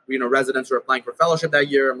the residents who are applying for fellowship that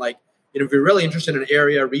year. I'm like, if you're really interested in an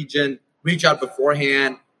area, region, reach out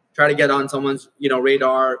beforehand. Try to get on someone's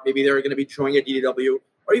radar. Maybe they're going to be showing at DDW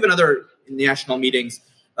or even other national meetings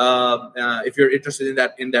if you're interested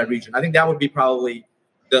in that region. I think that would be probably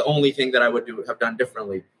the only thing that I would have done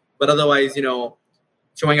differently. But otherwise,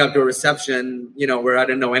 showing up to a reception, where I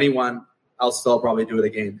didn't know anyone, I'll still probably do it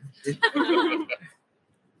again.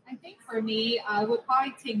 I think for me, I would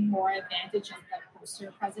probably take more advantage of the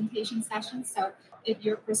poster presentation sessions. So if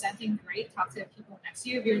you're presenting great, talk to the people next to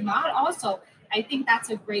you. If you're not, also, I think that's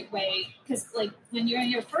a great way because, like, when you're in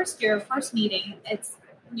your first meeting,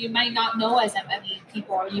 you might not know as many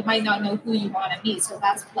people, or you might not know who you want to meet. So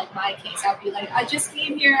that's like my case. I'll be like, I just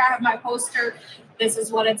came here. I have my poster. This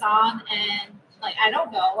is what it's on, and like I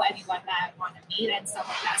don't know anyone that I want to meet and stuff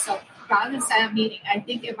like that. So rather than set a meeting, I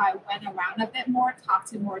think if I went around a bit more, talk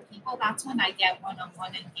to more people, that's when I get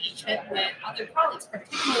one-on-one engagement with other colleagues,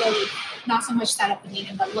 particularly not so much set up the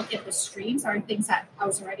meeting, but look at the streams or things that I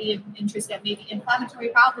was already interested in, maybe inflammatory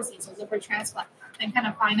bowel disease or liver transplant, and kind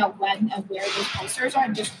of find out when and where those posters are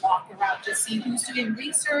and just walk around, just see who's doing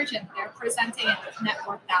research and they're presenting and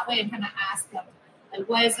network that way and kind of ask them, like,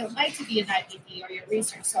 what is it like to be an IBD or your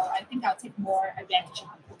research? So I think I'll take more advantage of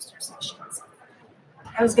the poster sessions.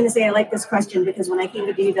 I was going to say I like this question because when I came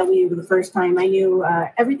to DW for the first time, I knew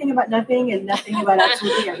everything about nothing and nothing about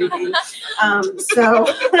absolutely everything. So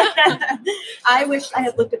I wish I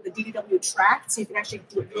had looked at the DW track, so you can actually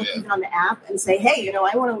look even on the app and say, hey,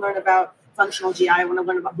 I want to learn about functional GI, I want to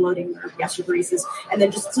learn about bloating or gastroparesis, and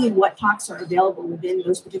then just see what talks are available within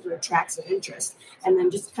those particular tracks of interest. And then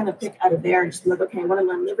just kind of pick out of there and just look, okay, I want to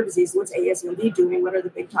learn liver disease. What's ASLD doing? What are the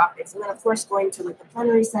big topics? And then, of course, going to like the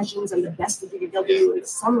plenary sessions and the best of DDW and the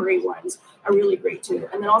summary ones are really great too.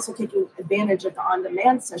 And then also taking advantage of the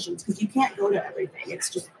on-demand sessions because you can't go to everything. It's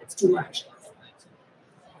too much.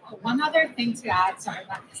 One other thing to add,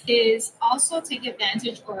 is also take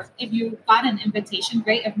advantage, or if you got an invitation,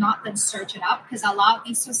 great. If not, then search it up because a lot of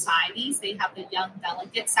these societies, they have the young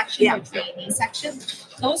delegate section or trainee section.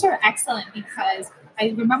 Those are excellent because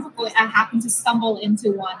I remember I happened to stumble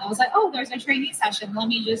into one. I was like, oh, there's a trainee session. Let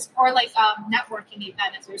me or like networking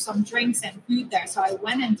event. There's some drinks and food there. So I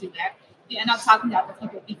went into there. You end up talking to other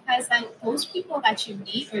people because those people that you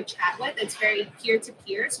meet or chat with, it's very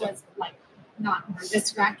peer-to-peer. So it's like, not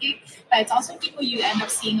nervous-wracking, but it's also people you end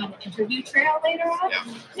up seeing on the interview trail later on.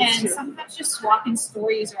 Yeah, and sometimes just swapping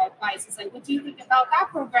stories or advice. It's like, what do you think about that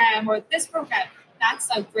program or this program? That's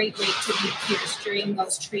a great way to meet peers during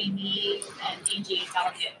those trainee and AGA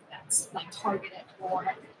delegate events, like targeted for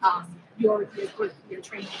your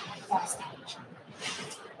training stage.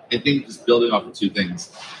 I think just building off of two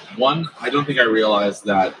things. One, I don't think I realized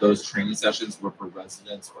that those training sessions were for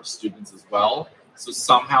residents or students as well. So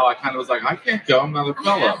somehow I kind of was like, I can't go. I'm not a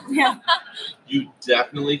fellow. Yeah. You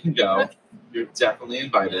definitely can go. You're definitely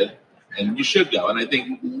invited, and you should go. And I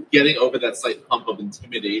think getting over that slight hump of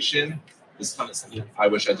intimidation is kind of something I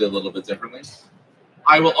wish I did a little bit differently.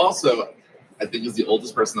 I will also, I think as the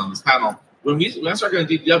oldest person on this panel, when I started going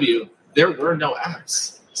to DDW, there were no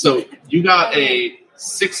apps. So you got a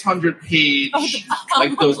 600-page,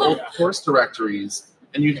 like those old course directories,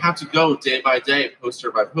 and you have to go day by day,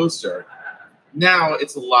 poster by poster. Now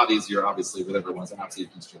it's a lot easier, obviously, with everyone's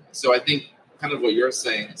absolutely constrained. So I think kind of what you're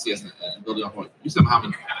saying, CS, and building off what you said,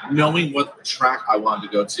 Mohammad, knowing what track I wanted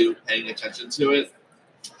to go to, paying attention to it,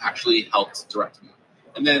 actually helped direct me.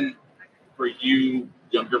 And then for you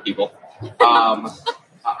younger people,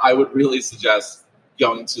 I would really suggest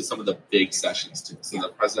going to some of the big sessions too. So the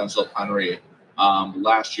presidential plenary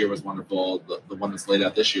last year was wonderful. The one that's laid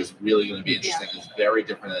out this year is really going to be interesting. It's very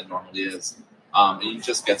different than it normally is. And you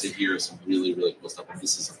just get to hear some really, really cool stuff. And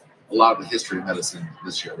this is a lot of the history of medicine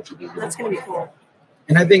this year, which will be really That's going to be cool.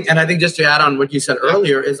 And I think just to add on what you said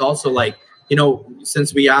earlier is also like,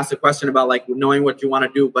 since we asked a question about like knowing what you want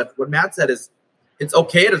to do, but what Matt said is it's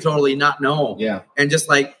okay to totally not know. Yeah. And just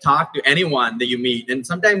like talk to anyone that you meet. And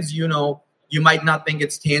sometimes, you might not think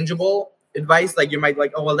it's tangible advice. Like you might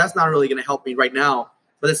like, oh, well, that's not really going to help me right now.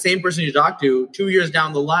 But the same person you talk to 2 years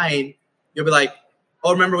down the line, you'll be like,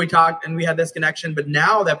 oh, remember we talked and we had this connection, but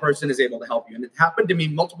now that person is able to help you. And it happened to me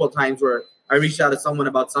multiple times where I reached out to someone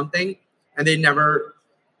about something and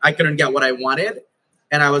I couldn't get what I wanted.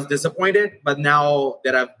 And I was disappointed. But now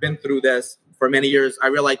that I've been through this for many years, I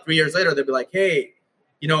realized 3 years later, they'll be like, hey,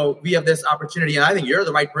 we have this opportunity and I think you're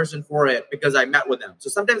the right person for it because I met with them. So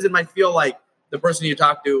sometimes it might feel like the person you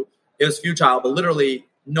talk to is futile, but literally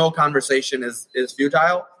no conversation is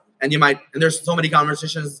futile. And there's so many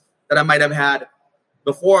conversations that I might have had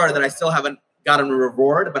before that I still haven't gotten a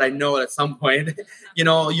reward, but I know at some point,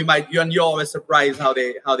 you're always surprised how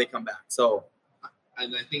they come back. So,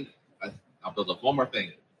 and I think I'll build up one more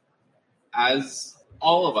thing. As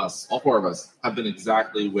all four of us have been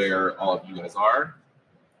exactly where all of you guys are,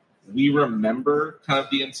 we remember kind of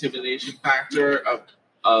the intimidation factor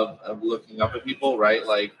of looking up at people, right?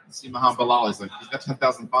 Like, see Mohammad Bilal, he's got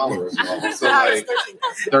 10,000 followers. So like,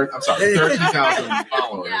 13,000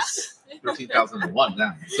 followers. 13,001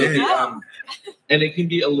 now. So and it can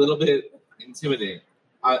be a little bit intimidating.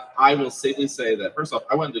 I will safely say that first off,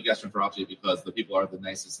 I went into gastroenterology because the people are the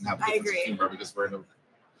nicest and have the sense of humor because we're in a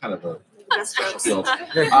kind of a special field.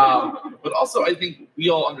 But also, I think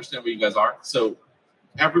we all understand where you guys are. So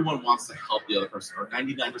everyone wants to help the other person, or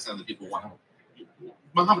 99% of the people want to help.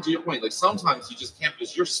 Mohammad, to your point, like sometimes you just can't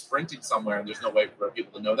because you're sprinting somewhere and there's no way for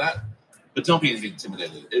people to know that. But don't be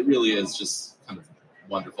intimidated. It really is just kind of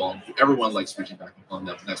wonderful. Everyone likes reaching back and pulling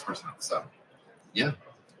the next person up. So, yeah.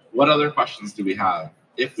 What other questions do we have?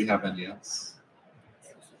 If we have any else.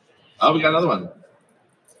 Oh, we got another one.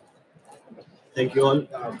 Thank you all.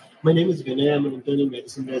 My name is Vinay. I'm an internal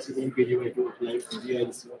medicine resident graduate to apply for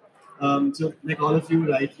GIs. So, like all of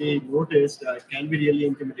you rightly noticed, it can be really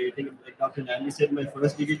intimidating. Like Dr. Nandi said, my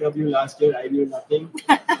first DDW last year, I knew nothing.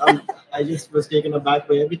 I just was taken aback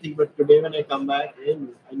by everything. But today, when I come back in,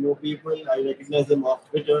 I know people, I recognize them off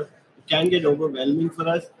Twitter. It can get overwhelming for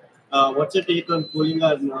us. What's your take on cooling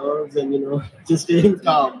our nerves and, just staying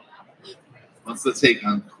calm? What's the take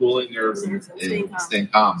on cooling nerves and staying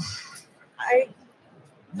calm?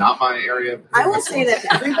 Not my area. I will say that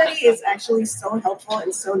everybody is actually so helpful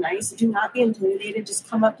and so nice. Do not be intimidated. Just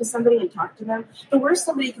come up to somebody and talk to them. The worst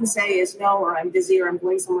somebody can say is no, or I'm busy, or I'm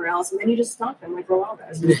going somewhere else, and then you just stop them like Roald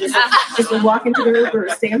does. You just walk into the Uber or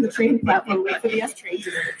stay on the train platform, wait for the S train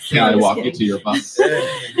to. Can I walk you to your bus?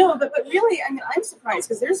 No, but really, I mean, I'm surprised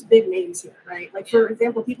because there's big names here, right? Like for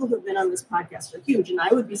example, people who've been on this podcast are huge, and I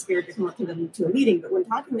would be scared to come up to them to a meeting. But when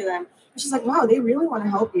talking to them, it's just like, wow, they really want to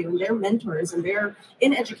help you, and they're mentors, and they're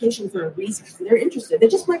in education for a reason. They're interested. They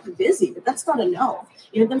just might be busy, but that's not a no.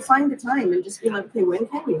 Then find the time and just be like, okay, when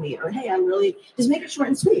can we meet? Or hey, just make it short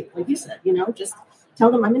and sweet, like you said. Just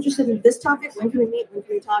tell them I'm interested in this topic. When can we meet? When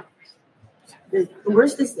can we talk? The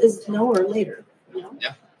worst is no or later.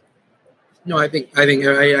 Yeah. No, I think I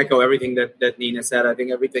echo everything that Nina said. I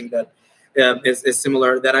think everything that is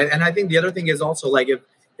similar. I think the other thing is also like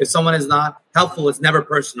if someone is not helpful, it's never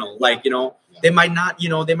personal. Like, they might not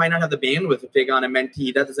have the bandwidth to take on a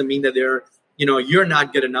mentee. That doesn't mean that you're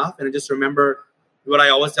not good enough. And just remember what I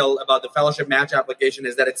always tell about the fellowship match application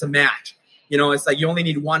is that it's a match. It's like you only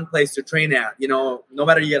need one place to train at. No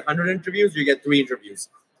matter you get 100 interviews, you get 3 interviews.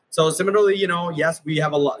 So similarly, yes, we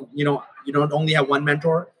have a lot, you don't only have one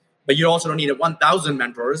mentor, but you also don't need 1,000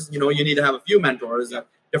 mentors. You need to have a few mentors,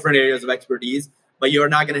 different areas of expertise. But you're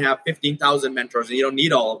not going to have 15,000 mentors, and you don't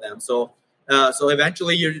need all of them. So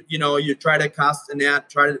eventually, you try to cast a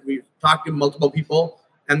net, we talk to multiple people,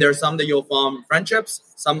 and there are some that you'll form friendships,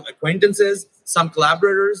 some acquaintances, some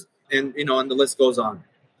collaborators, and and the list goes on.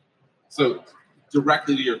 So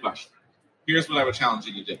directly to your question, here's what I would challenge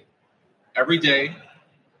you to do: every day,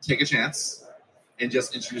 take a chance and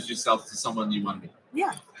just introduce yourself to someone you want to meet.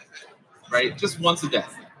 Yeah. Right, just once a day.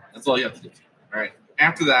 That's all you have to do. All right.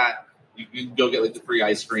 After that, you can go get like the free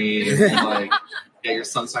ice cream and like get your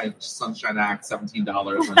Sunshine Act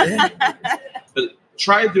 $17. But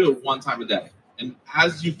try to do it one time a day. And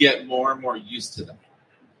as you get more and more used to that,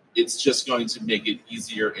 it's just going to make it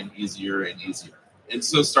easier and easier and easier. And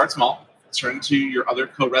so start small. Turn to your other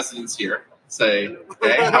co-residents here. Say,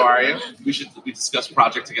 hey, how are you? We discuss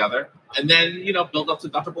project together. And then, build up to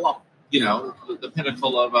Dr. Bilal. The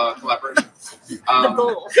pinnacle of collaboration. The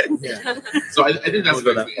goal. Yeah. So I think that's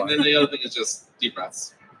the thing. And then the other thing is just deep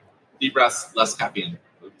breaths. Deep breaths, less caffeine.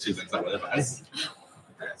 2 things I would advise.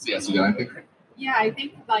 So yes, you got anything? Yeah, I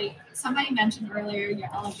think like somebody mentioned earlier your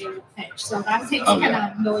elevator pitch. So that takes Oh, kind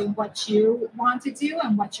yeah. of knowing what you want to do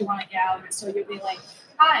and what you want to get out of it. So you'll be like,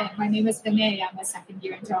 hi, my name is Vinay. I'm a second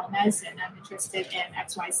year internal medicine. I'm interested in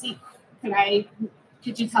XYZ.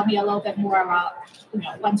 Could you tell me a little bit more about,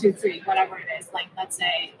 1, 2, 3, whatever it is? Like, let's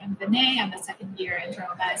say I'm Vinay, I'm a second year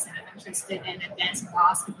internal medicine. I'm interested in advanced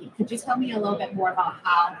endoscopy. Could you tell me a little bit more about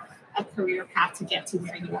how a career path to get to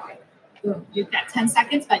where you are? Boom, you've got 10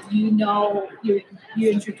 seconds, but you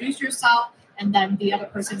introduce yourself, and then the other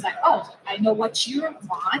person's like, oh, I know what you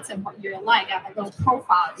want and what you're like. I have a little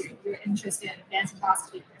profile. You're interested in advanced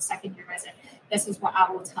endoscopy. You're a second year resident. This is what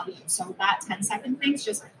I will tell you. So that 10-second thing,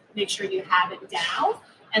 just make sure you have it down.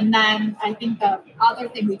 And then I think the other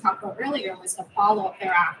thing we talked about earlier was the follow-up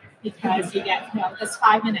thereafter, because you get this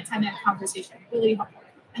 5-minute, 10-minute conversation really helpful.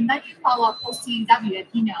 And then you follow up post-CEW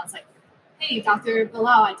and emails like, hey, Dr.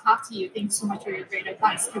 Bilal, I talked to you. Thanks so much for your great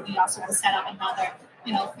advice. Could we also set up another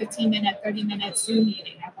 15-minute, 30-minute Zoom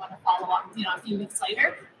meeting? I want to follow up, a few weeks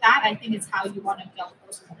later. That, I think, is how you want to build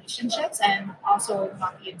those relationships and also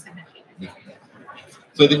not be intimidated. Yeah.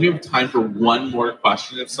 So I think we have time for one more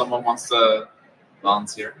question if someone wants to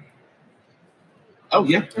volunteer. Oh,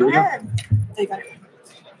 yeah. Go ahead. They got it.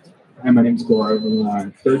 Hi, my name's Gaurav. I'm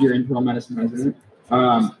a third-year internal medicine resident.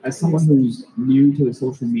 As someone who's new to the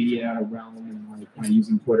social media realm and like kind of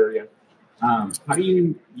using Twitter, how do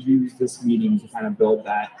you use this meeting to kind of build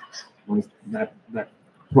that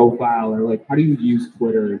profile, or like how do you use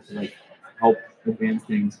Twitter to like help advance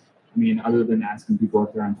things? I mean, other than asking people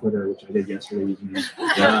if they're on Twitter, which I did yesterday using it.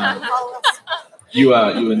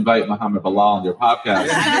 You invite Mohammad Bilal on your podcast,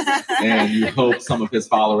 and you hope some of his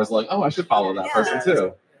followers are like, oh, I should follow that person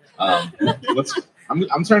too.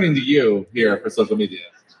 I'm turning to you here for social media.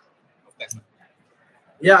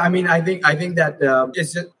 Yeah, I mean, I think that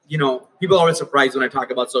it's just, people are always surprised when I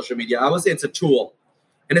talk about social media. I would say it's a tool,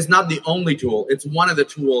 and it's not the only tool. It's one of the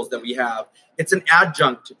tools that we have. It's an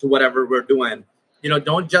adjunct to whatever we're doing.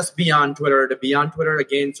 Don't just be on Twitter. To be on Twitter,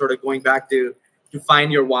 again, sort of going back to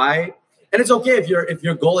find your why. And it's okay if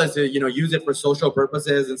your goal is to use it for social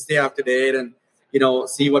purposes and stay up to date and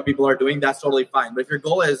see what people are doing. That's totally fine. But if your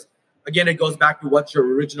goal is, again, it goes back to what your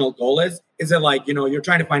original goal is. Is it like you're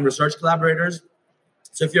trying to find research collaborators?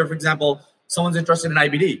 So if you're, for example, someone's interested in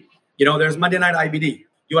IBD, there's Monday Night IBD.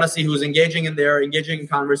 You want to see who's engaging in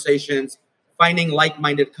conversations, finding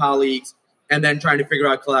like-minded colleagues, and then trying to figure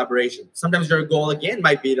out collaboration. Sometimes your goal, again,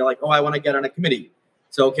 might be to like, oh, I want to get on a committee.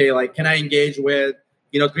 So, okay, like, can I engage with,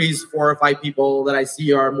 3, 4, or 5 people that I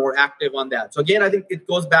see are more active on that? So again, I think it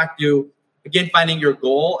goes back to, again, finding your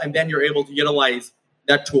goal, and then you're able to utilize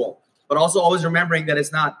that tool. But also always remembering that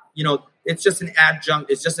it's not, it's just an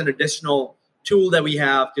adjunct. It's just an additional tool that we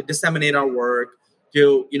have to disseminate our work,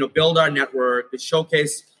 to, build our network, to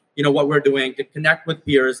showcase, what we're doing, to connect with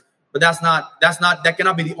peers. But that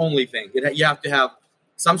cannot be the only thing. You have to have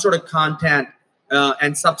some sort of content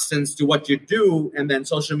and substance to what you do. And then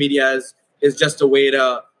social media is just a way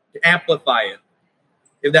to amplify it.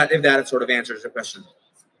 If that sort of answers your question.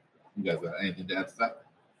 You guys got anything to add to that?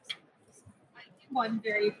 I think one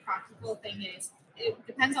very practical thing is, it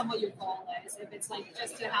depends on what your goal is. If it's like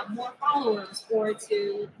just to have more followers or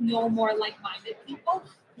to know more like-minded people,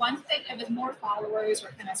 one thing, if it's more followers or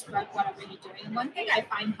kind of spread whatever you're doing, one thing I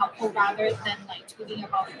find helpful rather than like tweeting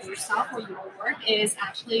about yourself or your work is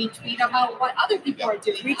actually tweet about what other people are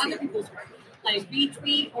doing, other people's work. Like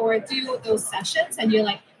retweet or do those sessions, and you're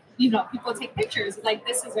like, people take pictures. Like,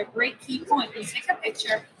 this is a great key point. You take a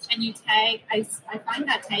picture and you tag. I find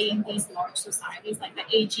that tagging these large societies like the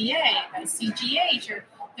AGA, the CGH, or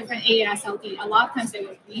different AASLD, a lot of times they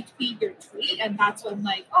would retweet your tweet, and that's when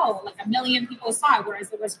like 1 million people saw it,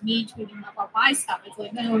 whereas it was me tweeting about my stuff. It's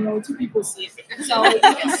like, no, 2 people see it. So you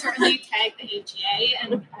can certainly tag the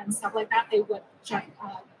AGA and stuff like that. They would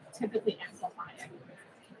typically amplify it.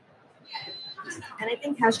 And I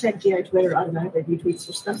think hashtag GI Twitter automatically retweets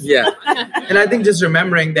your stuff. Yeah. And I think just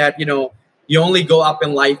remembering that, you only go up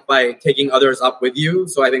in life by taking others up with you.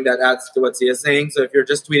 So I think that adds to what Sia is saying. So if you're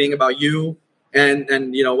just tweeting about you and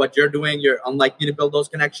what you're doing, you're unlikely to build those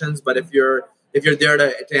connections. But if you're there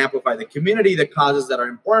to amplify the community, the causes that are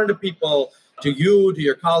important to people, to you, to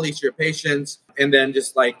your colleagues, to your patients, and then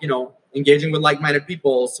just like, engaging with like-minded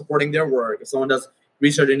people, supporting their work. If someone does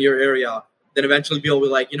research in your area, then eventually people will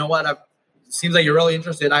be like, seems like you're really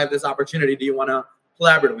interested. I have this opportunity. Do you want to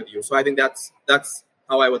collaborate with you? So I think that's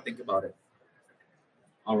how I would think about it.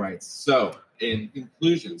 All right. So in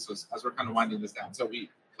conclusion, so as we're kind of winding this down, so we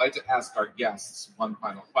like to ask our guests one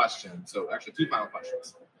final question. So actually 2 final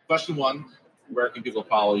questions. Question 1, where can people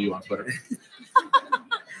follow you on Twitter?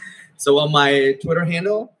 So my Twitter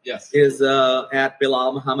handle Yes. is at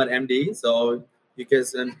Bilal Muhammad MD. So you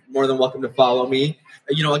guys are more than welcome to follow me.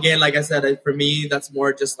 Again, like I said, for me, that's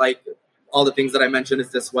more just like all the things that I mentioned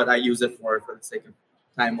is just what I use it for the sake of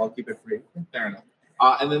time. I'll keep it free. Fair enough.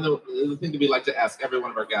 And then the thing that we like to ask every one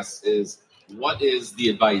of our guests is, what is the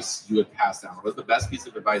advice you would pass down? What's the best piece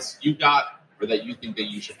of advice you got or that you think that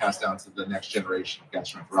you should pass down to the next generation of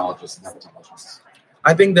gastroenterologists and hepatologists?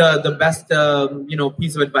 I think the best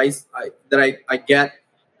piece of advice that I get,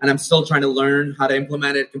 and I'm still trying to learn how to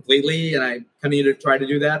implement it completely, and I continue to try to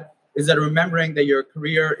do that, is that remembering that your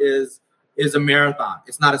career is a marathon.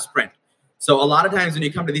 It's not a sprint. So a lot of times when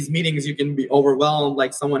you come to these meetings, you can be overwhelmed,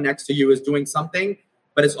 like someone next to you is doing something,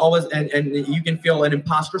 but it's always and you can feel an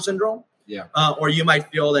imposter syndrome. Yeah. Or you might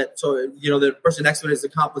feel that the person next to it is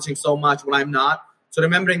accomplishing so much when I'm not. So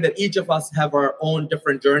remembering that each of us have our own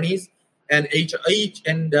different journeys. And each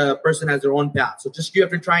person has their own path. So just you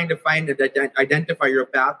have to try to find and identify your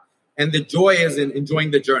path. And the joy is in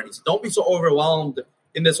enjoying the journey. So don't be so overwhelmed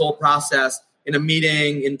in this whole process, in a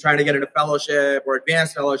meeting, in trying to get into fellowship or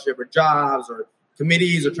advanced fellowship or jobs or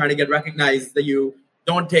committees or trying to get recognized, that you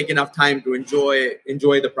don't take enough time to enjoy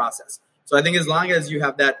the process. So I think as long as you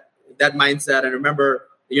have that mindset and remember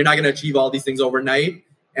that you're not going to achieve all these things overnight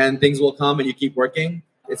and things will come and you keep working.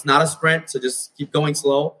 It's not a sprint. So just keep going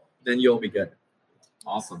slow. Then you'll be good.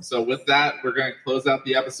 Awesome. So with that, we're going to close out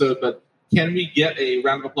the episode, but can we get a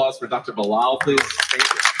round of applause for Dr. Bilal, please? Thank you.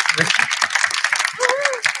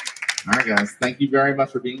 All right, guys. Thank you very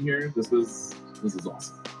much for being here. This is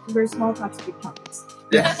awesome. Very small talks, big topics.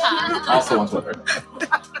 Yes. Also on Twitter.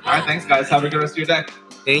 All right, thanks, guys. Have a good rest of your day.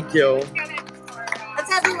 Thank you.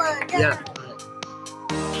 That's everyone. Yeah.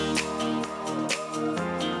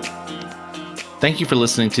 Thank you for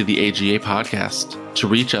listening to the AGA podcast. To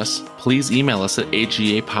reach us, please email us at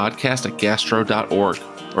agapodcast@gastro.org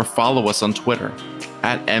or follow us on Twitter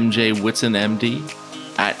at MJWhitsonMD,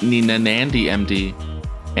 at NinaNandyMD,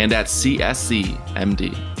 and at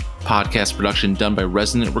CSCMD. Podcast production done by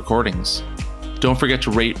Resonant Recordings. Don't forget to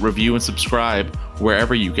rate, review, and subscribe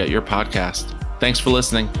wherever you get your podcast. Thanks for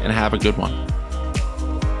listening and have a good one.